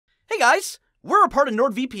guys! We're a part of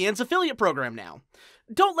NordVPN's affiliate program now.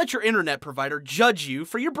 Don't let your internet provider judge you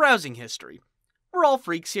for your browsing history. We're all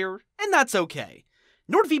freaks here, and that's okay.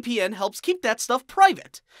 NordVPN helps keep that stuff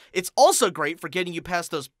private. It's also great for getting you past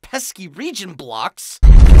those pesky region blocks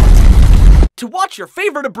to watch your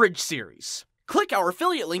favorite abridged series. Click our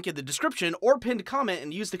affiliate link in the description or pinned comment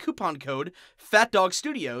and use the coupon code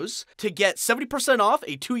FATDOGStudios to get 70% off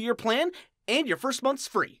a 2-year plan and your first month's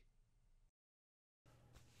free.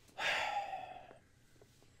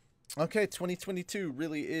 Okay, 2022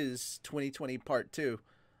 really is 2020 part 2.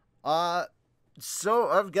 So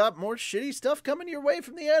I've got more shitty stuff coming your way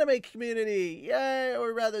from the anime community. Yay,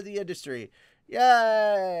 or rather the industry.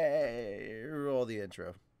 Yay! Roll the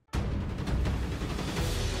intro.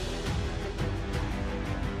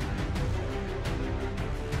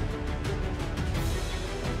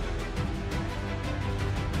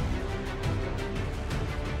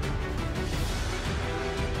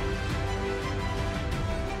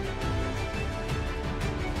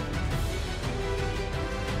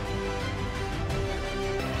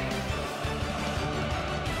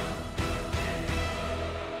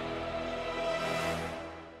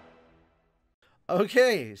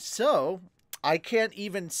 Okay, so I can't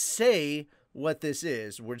even say what this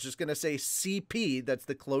is. We're just going to say CP. That's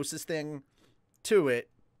the closest thing to it.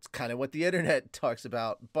 It's kind of what the internet talks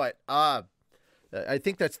about, but I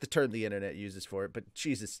think that's the term the internet uses for it, but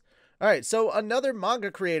Jesus. All right, so another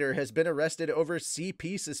manga creator has been arrested over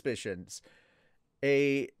CP suspicions.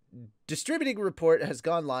 A distributing report has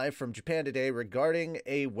gone live from Japan today regarding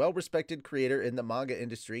a well-respected creator in the manga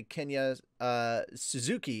industry. Kenya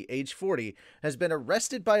Suzuki, age 40, has been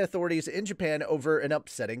arrested by authorities in Japan over an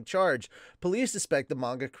upsetting charge. Police suspect the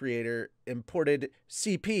manga creator imported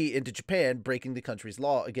CP into Japan, breaking the country's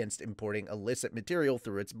law against importing illicit material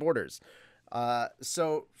through its borders.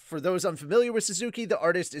 So for those unfamiliar with Suzuki, the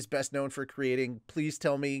artist is best known for creating Please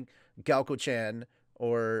Tell Me Gaoko-chan,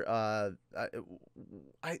 or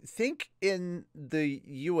I think in the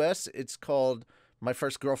US it's called My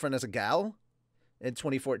First Girlfriend as a Gal. In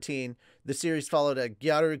 2014, the series followed a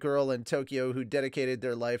Gyaru girl in Tokyo who dedicated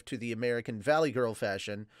their life to the American Valley Girl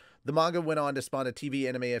fashion. The manga went on to spawn a TV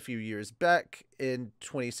anime a few years back in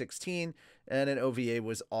 2016, and an OVA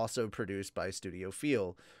was also produced by Studio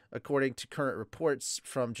Feel. According to current reports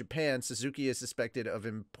from Japan, Suzuki is suspected of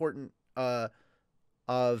importing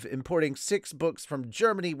 6 books from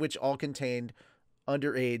Germany, which all contained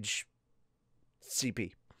underage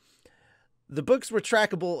CP. The books were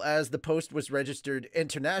trackable as the post was registered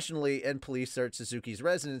internationally, and police searched Suzuki's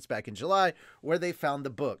residence back in July, where they found the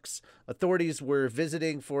books. Authorities were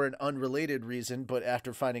visiting for an unrelated reason, but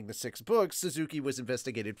after finding the 6 books, Suzuki was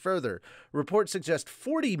investigated further. Reports suggest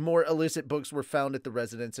 40 more illicit books were found at the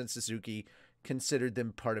residence, and Suzuki considered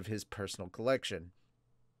them part of his personal collection.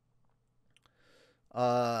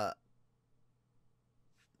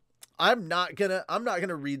 I'm not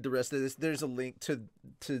gonna read the rest of this. There's a link to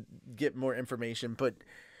get more information, but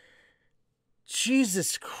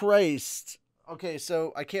Jesus Christ. Okay,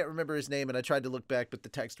 so I can't remember his name, and I tried to look back, but the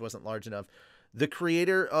text wasn't large enough. The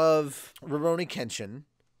creator of Rurouni Kenshin.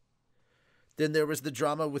 Then there was the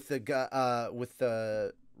drama with the guy, with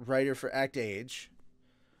the writer for Act Age,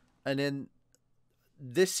 and then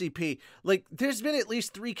this CP. Like, there's been at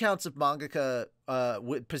least 3 counts of mangaka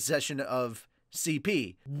with possession of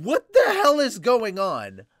CP. What the hell is going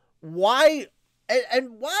on? Why?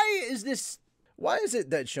 And why is this? Why is it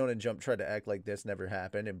that Shonen Jump tried to act like this never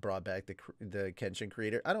happened and brought back the Kenshin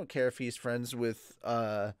creator? I don't care if he's friends with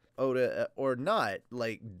Oda or not.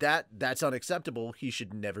 Like, that's unacceptable. He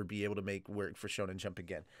should never be able to make work for Shonen Jump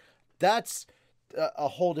again. That's a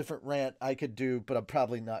whole different rant I could do, but I'm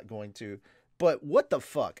probably not going to. But what the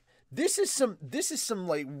fuck? This is some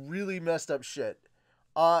like really messed up shit.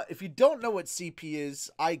 If you don't know what CP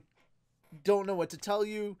is, I don't know what to tell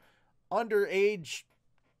you. Underage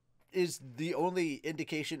is the only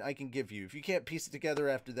indication I can give you. If you can't piece it together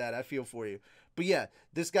after that, I feel for you. But yeah,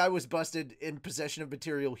 this guy was busted in possession of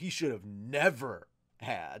material he should have never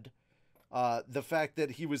had. The fact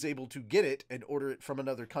that he was able to get it and order it from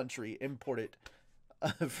another country, import it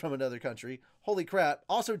from another country. Holy crap.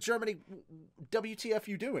 Also, Germany, WTF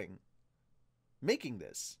you doing? Making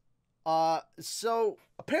this. So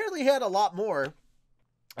apparently he had a lot more,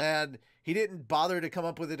 and he didn't bother to come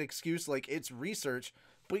up with an excuse like it's research.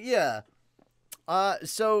 But yeah, he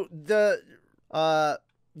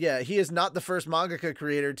is not the first mangaka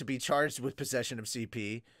creator to be charged with possession of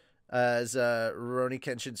CP, as Rurouni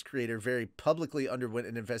Kenshin's creator very publicly underwent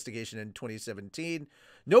an investigation in 2017.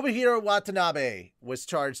 Nobuhiro Watanabe was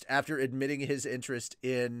charged after admitting his interest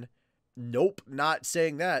in, nope, not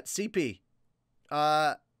saying that, CP.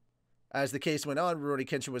 As the case went on, Rurouni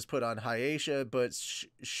Kenshin was put on hiatus, but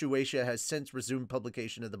Shueisha has since resumed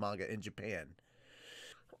publication of the manga in Japan.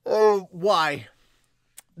 Oh, why?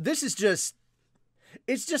 This is just...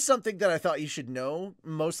 It's just something that I thought you should know,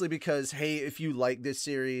 mostly because, hey, if you like this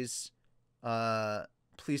series,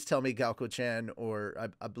 please tell me Galko-chan, or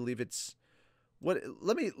I believe it's... What?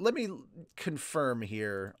 Let me confirm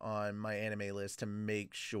here on my anime list to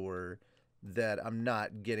make sure that I'm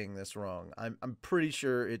not getting this wrong. I'm pretty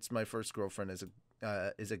sure it's My First Girlfriend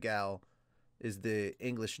is a gal, is the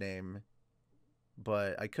English name,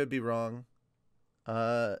 but I could be wrong.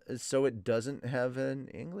 So it doesn't have an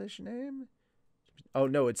English name? Oh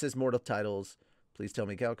no, it says Mortal Titles. Please tell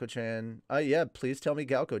me Galko-chan. Yeah, please tell me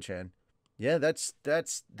Galko-chan. Yeah,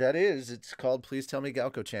 that is. It's called Please Tell Me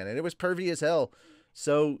Galko-chan, and it was pervy as hell.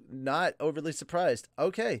 So not overly surprised.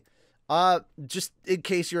 Okay. Just in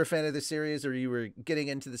case you're a fan of the series or you were getting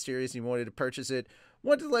into the series and you wanted to purchase it,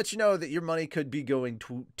 wanted to let you know that your money could be going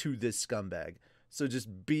to this scumbag. So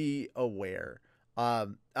just be aware. I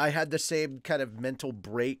had the same kind of mental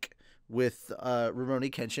break with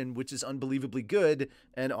Rurouni Kenshin, which is unbelievably good,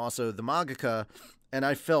 and also the mangaka, and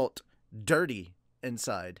I felt dirty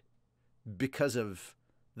inside because of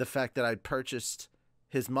the fact that I'd purchased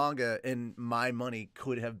his manga and my money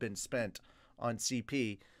could have been spent on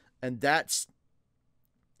CP, and that's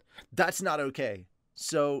not okay.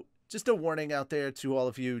 So just a warning out there to all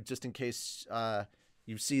of you, just in case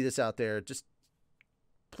you see this out there, just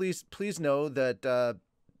please know that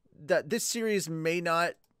that this series may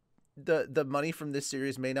not, the money from this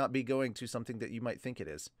series may not be going to something that you might think it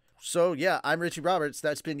is. So yeah, I'm Richie Roberts.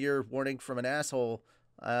 That's been your warning from an asshole.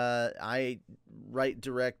 I write,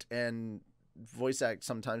 direct, and voice act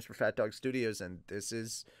sometimes for Fat Dog Studios, and this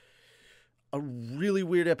is a really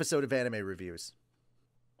weird episode of Anime Reviews.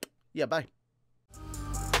 Yeah, bye.